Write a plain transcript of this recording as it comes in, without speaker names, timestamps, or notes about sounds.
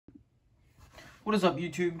What is up,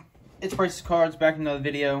 YouTube? It's Bryce's Cards, back in another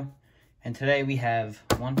video. And today we have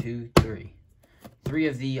three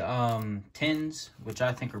of the tins, which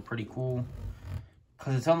I think are pretty cool.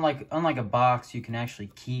 Because it's unlike a box, you can actually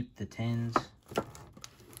keep the tins.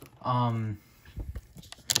 I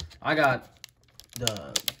got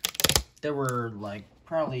there were like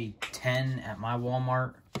probably 10 at my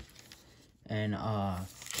Walmart. And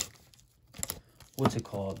what's it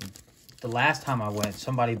called? The last time I went,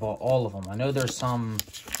 somebody bought all of them. I know there's some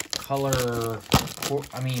number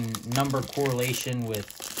correlation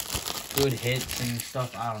with good hits and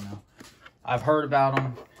stuff. I don't know. I've heard about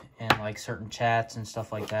them in like certain chats and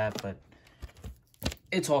stuff like that, but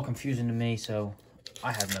it's all confusing to me, so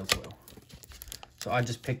I have no clue. So I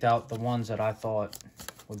just picked out the ones that I thought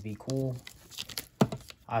would be cool.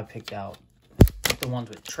 I picked out the ones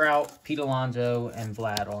with Trout, Pete Alonso, and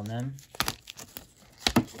Vlad on them.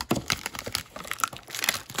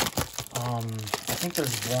 I think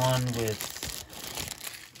there's one with,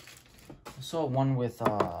 I saw one with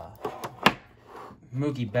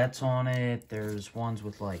Mookie Betts on it. There's ones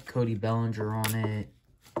with like Cody Bellinger on it.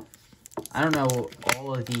 I don't know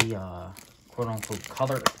all of the quote-unquote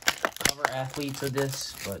cover athletes of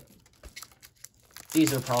this, but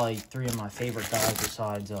these are probably three of my favorite guys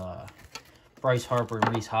besides Bryce Harper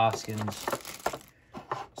and Rhys Hoskins.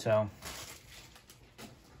 So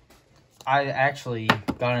I actually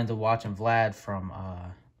got into watching Vlad from,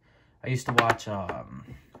 I used to watch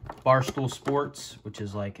Barstool Sports, which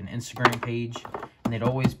is like an Instagram page, and they'd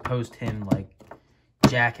always post him like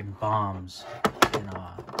jacking bombs, and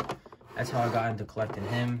that's how I got into collecting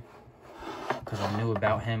him, because I knew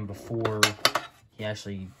about him before he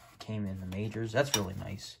actually came in the majors. That's really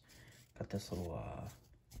nice. Got this little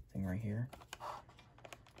thing right here.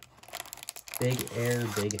 Big hair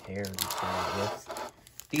to start out with.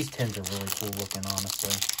 These tins are really cool looking,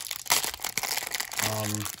 honestly.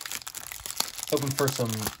 Hoping for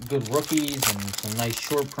some good rookies and some nice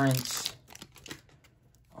short prints.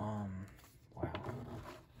 Wow.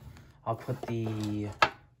 I'll put the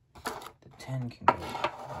 10 can go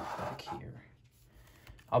back here.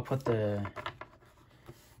 I'll put the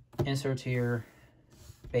inserts here,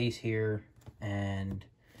 base here, and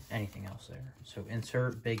anything else there. So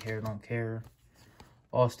insert, big hair, don't care.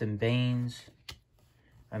 Austin Baines.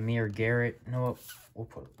 Amir Garrett. No, we'll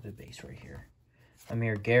put the base right here.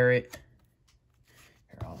 Amir Garrett.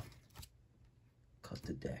 Here, I'll cut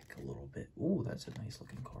the deck a little bit. Ooh, that's a nice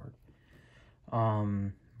looking card.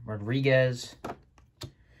 Rodriguez.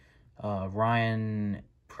 Ryan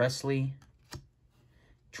Presley.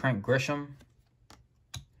 Trent Grisham.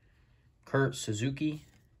 Kurt Suzuki.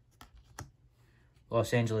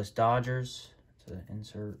 Los Angeles Dodgers. That's an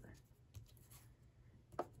insert.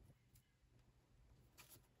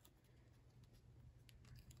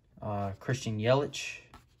 Christian Yelich.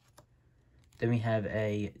 Then we have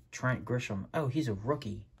a Trent Grisham. Oh, he's a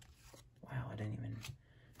rookie. Wow, I didn't even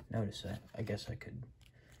notice that. I guess I could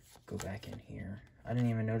go back in here. I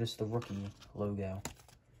didn't even notice the rookie logo.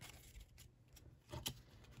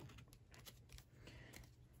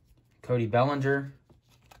 Cody Bellinger.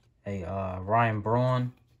 A Ryan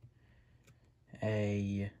Braun.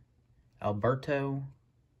 A Hanser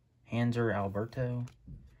Alberto.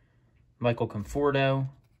 Michael Conforto.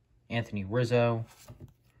 Anthony Rizzo,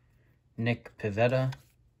 Nick Pivetta,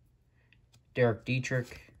 Derek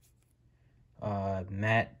Dietrich,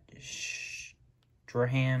 Matt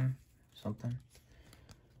Strahan, something,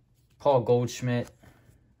 Paul Goldschmidt,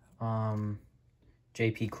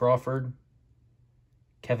 J.P. Crawford,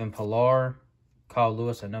 Kevin Pillar, Kyle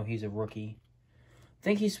Lewis. I know he's a rookie. I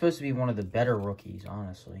think he's supposed to be one of the better rookies,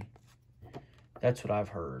 honestly. That's what I've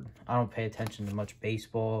heard. I don't pay attention to much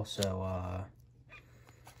baseball, so,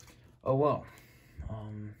 oh well.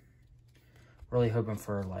 Really hoping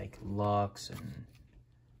for like Lux and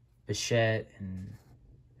Bichette, and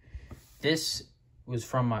this was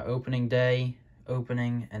from my opening day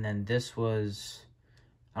and then this was,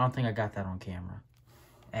 I don't think I got that on camera,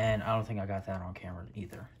 and I don't think I got that on camera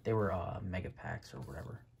either. They were mega packs or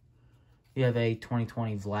whatever. We have a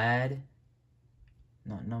 2020 Vlad,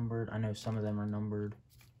 not numbered. I know some of them are numbered.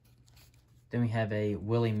 Then we have a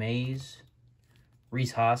Willie Mays.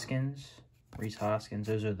 Rhys Hoskins.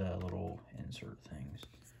 Those are the little insert things.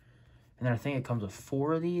 And then I think it comes with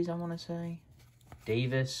 4 of these, I want to say.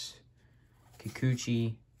 Davis,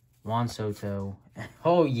 Kikuchi, Juan Soto.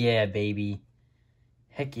 Oh, yeah, baby.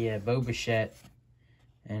 Heck yeah, Bo Bichette,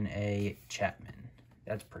 and a Chapman.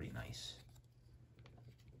 That's pretty nice.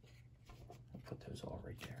 I'll put those all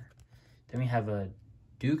right there. Then we have a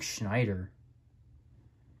Duke Schneider.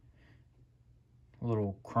 A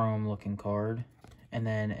little chrome looking card. And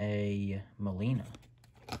then a Molina.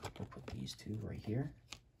 We'll put these two right here.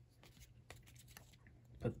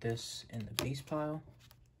 Put this in the base pile.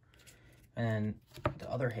 And then the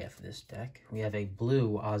other half of this deck, we have a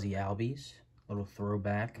blue Ozzie Albies. Little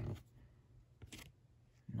throwback.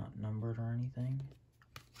 Not numbered or anything.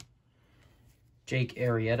 Jake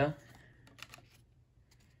Arrieta.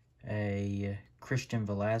 A Christian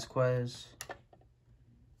Velasquez.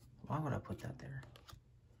 Why would I put that there?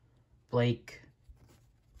 Blake.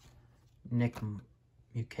 Nick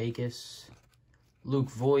Mukakis. Luke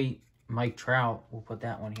Voigt. Mike Trout. We'll put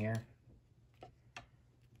that one here.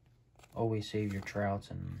 Always save your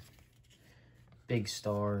Trouts and big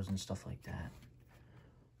stars and stuff like that.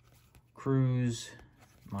 Cruz.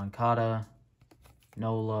 Moncada.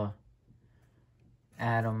 Nola.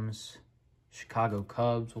 Adams. Chicago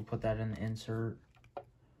Cubs. We'll put that in the insert.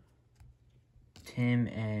 Tim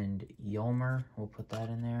and Yolmer. We'll put that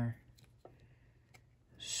in there.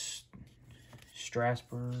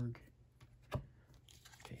 Strasburg.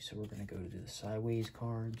 Okay, so we're going to go to the sideways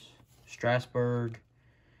cards. Strasburg.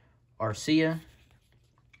 Arcia.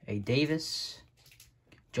 A Davis.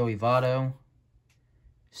 Joey Votto.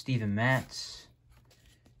 Steven Matz.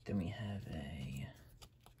 Then we have a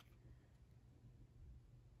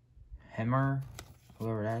Hemmer,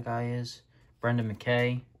 whoever that guy is. Brendan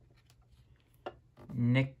McKay.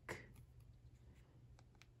 Nick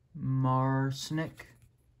Marsnick.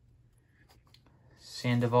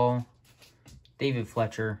 Sandoval. David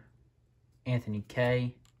Fletcher. Anthony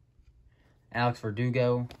Kay. Alex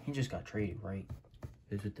Verdugo. He just got traded, right?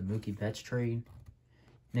 It was with the Mookie Betts trade.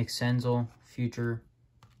 Nick Senzel. Future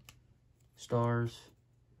Stars.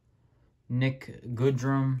 Nick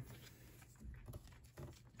Goodrum.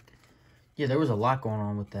 Yeah, there was a lot going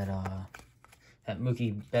on with that that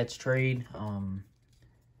Mookie Betts trade.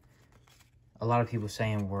 A lot of people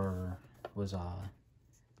saying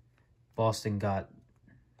Boston got,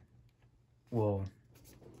 well,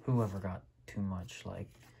 whoever got too much, like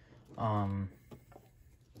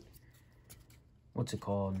what's it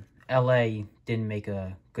called? LA didn't make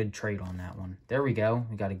a good trade on that one. There we go.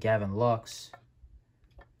 We got a Gavin Lux.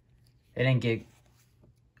 They didn't get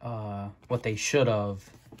what they should have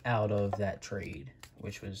out of that trade,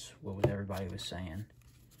 which was what everybody was saying.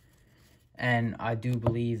 And I do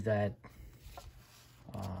believe that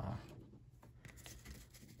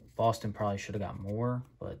Boston probably should have got more,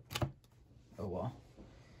 but oh well.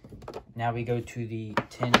 Now we go to the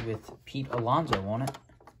tin with Pete Alonso on it.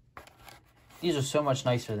 These are so much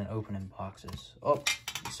nicer than opening boxes. Oh,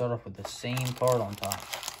 we start off with the same card on top.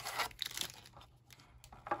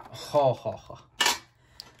 Ho, ho, ho.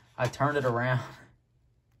 I turned it around.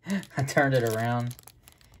 I turned it around.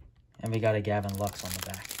 And we got a Gavin Lux on the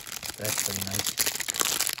back. So that's pretty nice.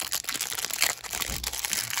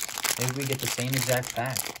 Maybe we get the same exact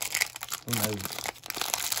pack. Who knows?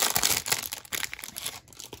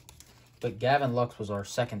 But Gavin Lux was our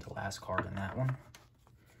second to last card in that one.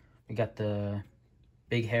 We got the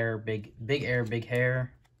big hair, big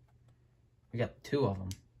hair. We got two of them.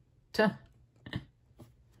 Tuh.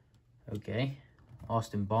 Okay.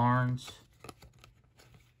 Austin Barnes.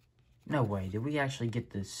 No way. Did we actually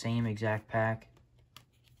get the same exact pack?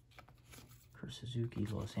 Kurt Suzuki,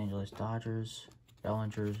 Los Angeles Dodgers,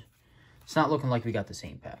 Bellinger. It's not looking like we got the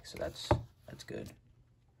same pack, so that's good.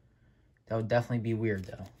 That would definitely be weird,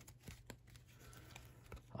 though.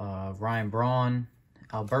 Ryan Braun,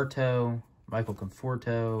 Alberto, Michael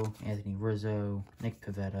Conforto, Anthony Rizzo, Nick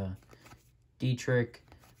Pivetta, Dietrich,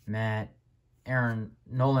 Matt,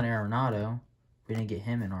 Nolan Arenado. We didn't get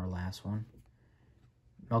him in our last one.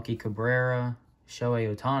 Melky Cabrera,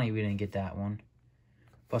 Shohei Ohtani. We didn't get that one.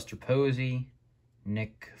 Buster Posey,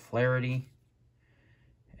 Nick Flaherty,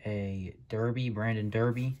 a Derby, Brandon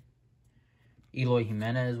Derby. Eloy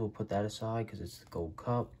Jimenez, we'll put that aside because it's the Gold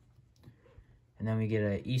Cup. And then we get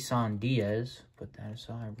a Isan Diaz, put that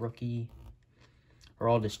aside, rookie.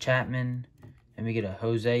 Aroldis Chapman. And we get a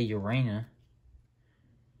Jose Urena.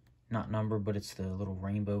 Not numbered, but it's the little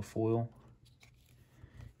rainbow foil.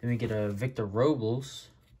 Then we get a Victor Robles.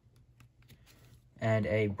 And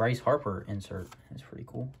a Bryce Harper insert. That's pretty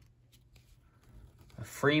cool. A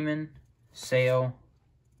Freeman, Sale,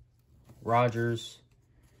 Rogers,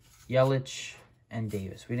 Yelich, and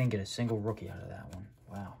Davis. We didn't get a single rookie out of that one.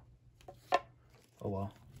 Wow. Oh,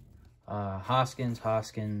 well. Hoskins.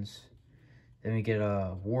 Then we get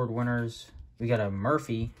award winners. We got a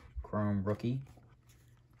Murphy Chrome rookie.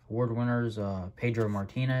 Award winners, Pedro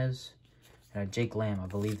Martinez. And Jake Lamb. I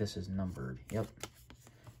believe this is numbered. Yep.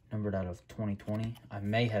 Numbered out of 2020. I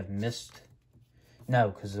may have missed. No,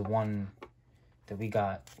 because the one that we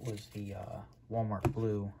got was the Walmart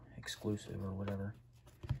Blue exclusive or whatever.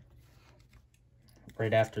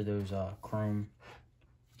 right after those chrome.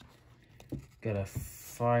 Got a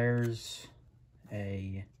Fires,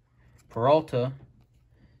 a Peralta,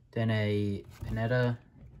 then a Pineda,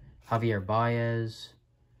 Javier Baez,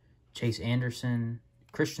 Chase Anderson,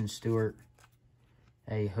 Christian Stewart,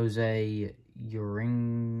 a Jose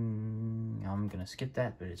Uring, I'm going to skip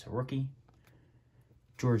that, but it's a rookie,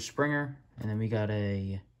 George Springer, and then we got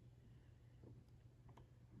a,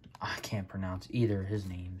 I can't pronounce either of his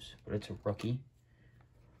names, but it's a rookie,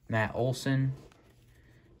 Matt Olson,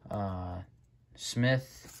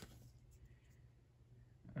 Smith,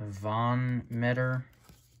 Von Metter.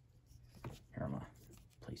 Here, I'm going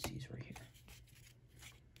to place these right here.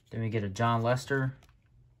 Then we get a John Lester,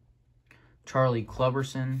 Charlie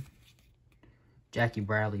Clubberson, Jackie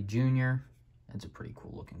Bradley Jr. That's a pretty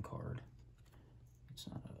cool looking card. It's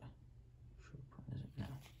not a short print, is it? No.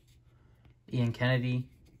 Ian Kennedy,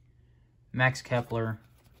 Max Kepler.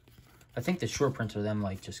 I think the short prints are them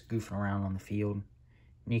like just goofing around on the field.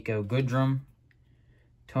 Nico Goodrum,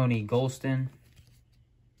 Tony Golston,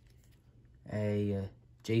 a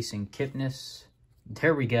Jason Kipnis.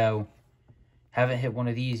 There we go. Haven't hit one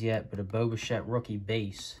of these yet, but a Bo Bichette rookie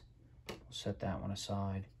base. We'll set that one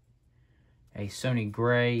aside. A Sonny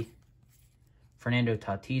Gray, Fernando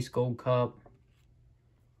Tatis Gold Cup,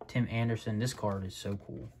 Tim Anderson. This card is so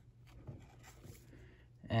cool.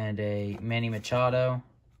 And a Manny Machado,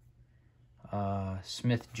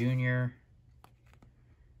 Smith Jr.,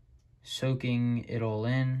 Soaking It All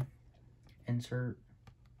In, insert.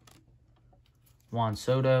 Juan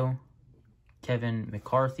Soto, Kevin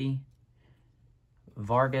McCarthy,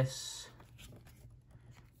 Vargas.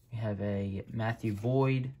 We have a Matthew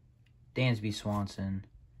Boyd, Dansby Swanson,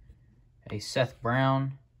 a Seth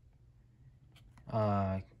Brown,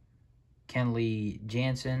 Kenley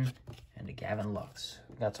Jansen, and a Gavin Lux.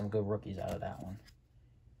 Got some good rookies out of that one.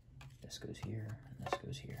 This goes here, and this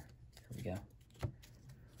goes here. Here we go.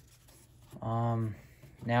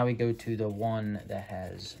 Now we go to the one that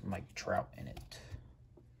has Mike Trout in it.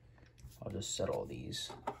 I'll just set all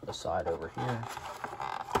these aside over here.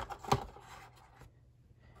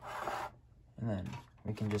 And then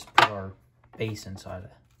we can just put our base inside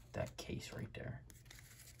of that case right there.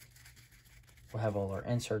 We'll have all our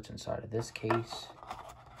inserts inside of this case.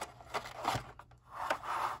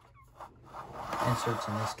 Inserts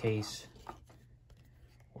in this case.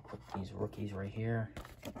 We'll put these rookies right here.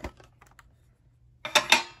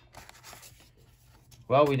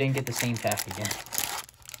 Well, we didn't get the same pack again.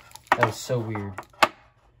 That was so weird.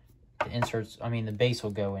 The inserts, I mean, the base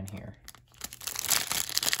will go in here.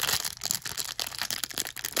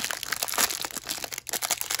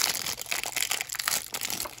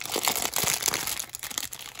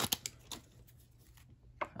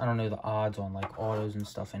 I don't know the odds on like autos and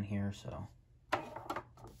stuff in here, so.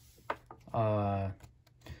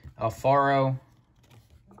 Alfaro,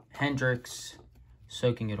 Hendricks,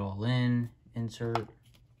 Soaking It All In, insert.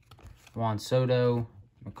 Juan Soto,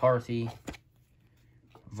 McCarthy,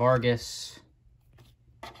 Vargas.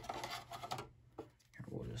 Here,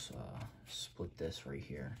 we'll just split this right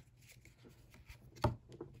here.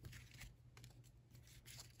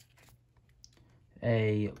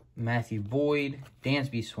 A Matthew Boyd,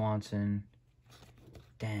 Dansby Swanson.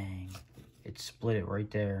 Dang, it split it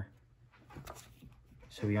right there.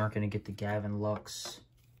 So we aren't going to get the Gavin Lux.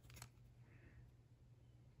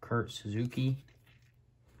 Kurt Suzuki,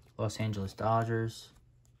 Los Angeles Dodgers.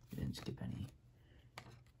 Didn't skip any.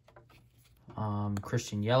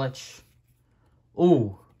 Christian Yelich.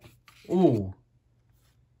 Ooh. Ooh.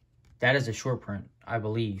 That is a short print, I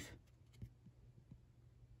believe.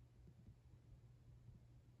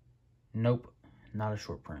 Nope. Not a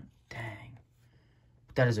short print. Dang.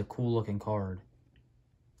 That is a cool looking card.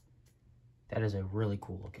 That is a really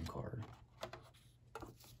cool looking card.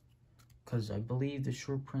 Because I believe the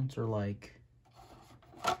short prints are like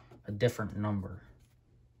a different number.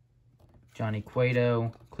 Johnny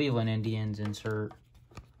Cueto, Cleveland Indians insert.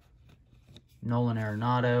 Nolan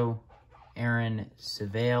Arenado, Aaron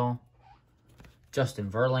Seville, Justin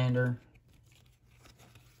Verlander.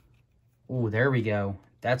 Ooh, there we go.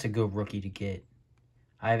 That's a good rookie to get.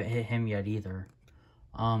 I haven't hit him yet either.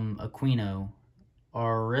 Aquino.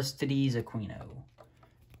 Aristides Aquino.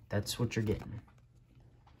 That's what you're getting.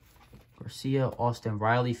 Garcia, Austin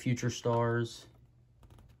Riley, Future Stars.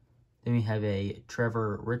 Then we have a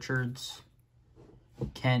Trevor Richards,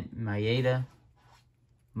 Kent Maeda,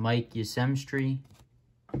 Mike Yastrzemski,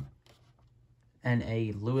 and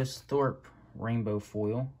a Lewis Thorpe Rainbow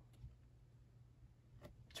Foil.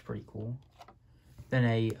 It's pretty cool. Then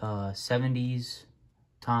a 70s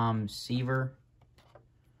Tom Seaver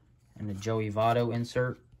and a Joey Votto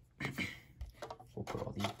insert. We'll put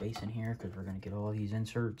all these base in here because we're going to get all these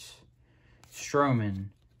inserts. Stroman,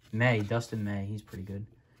 May, Dustin May, he's pretty good.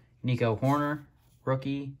 Nico Horner,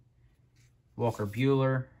 rookie. Walker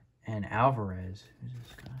Buehler, and Alvarez. Who's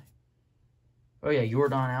this guy? Oh yeah,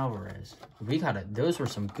 Yordan Alvarez. We got it. Those were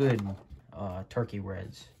some good turkey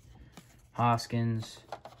reds. Hoskins.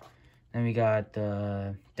 Then we got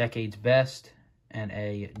Decade's Best and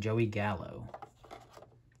a Joey Gallo.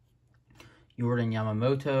 Jordan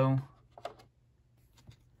Yamamoto.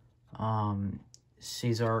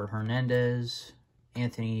 Cesar Hernandez.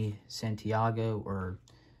 Anthony Santiago or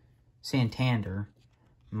Santander.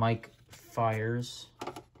 Mike Fires.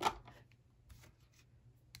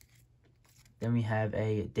 Then we have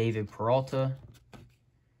a David Peralta,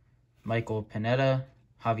 Michael Pineda,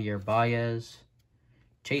 Javier Baez,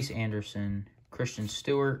 Chase Anderson, Christian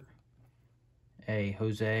Stewart, a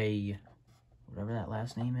Jose, whatever that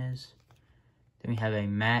last name is. Then we have a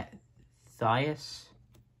Matt Thias.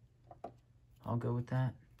 I'll go with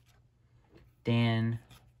that. Dan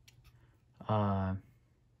Hyun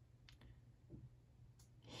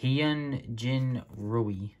Jin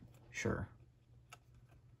Rui, sure.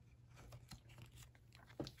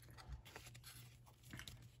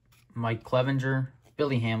 Mike Clevenger,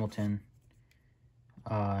 Billy Hamilton,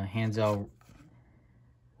 Hansel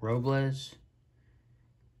Robles,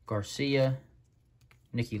 Garcia,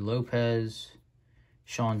 Nicky Lopez,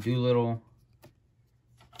 Sean Doolittle,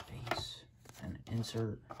 base, and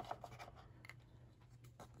insert.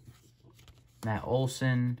 Matt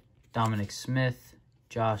Olson, Dominic Smith,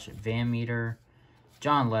 Josh Van Meter,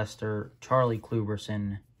 John Lester, Charlie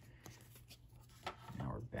Kluberson.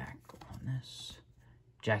 Now we're back on this.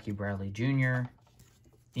 Jackie Bradley Jr.,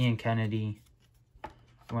 Ian Kennedy. I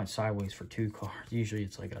went sideways for 2 cards. Usually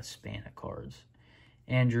it's like a span of cards.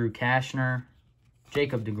 Andrew Kashner,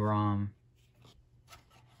 Jacob deGrom,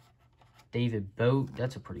 David Boat.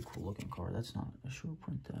 That's a pretty cool looking card. That's not a short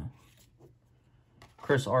print though.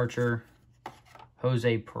 Chris Archer,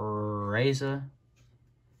 Jose Pereza,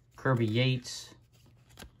 Kirby Yates,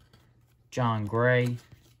 John Gray.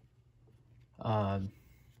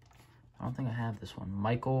 I don't think I have this one.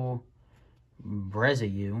 Michael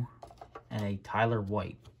Breziu and a Tyler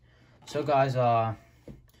White. So guys,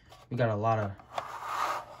 we got a lot of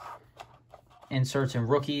inserts and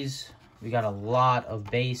rookies. We got a lot of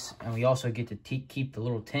base, and we also get to keep the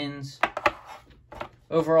little tins.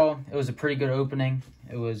 Overall, it was a pretty good opening.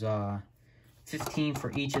 It was 15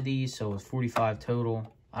 for each of these, so it was 45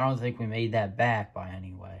 total. I don't think we made that back by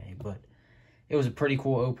any way, but it was a pretty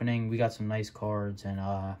cool opening. We got some nice cards, and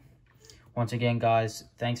once again, guys,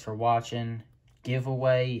 thanks for watching.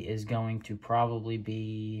 Giveaway is going to probably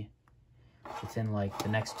be within like the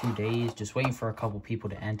next 2 days. Just waiting for a couple people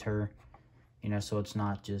to enter, you know, so it's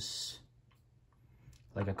not just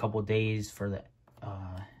like a couple days for the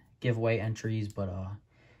giveaway entries. But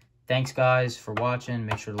thanks, guys, for watching.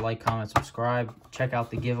 Make sure to like, comment, subscribe. Check out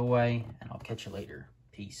the giveaway, and I'll catch you later.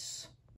 Peace.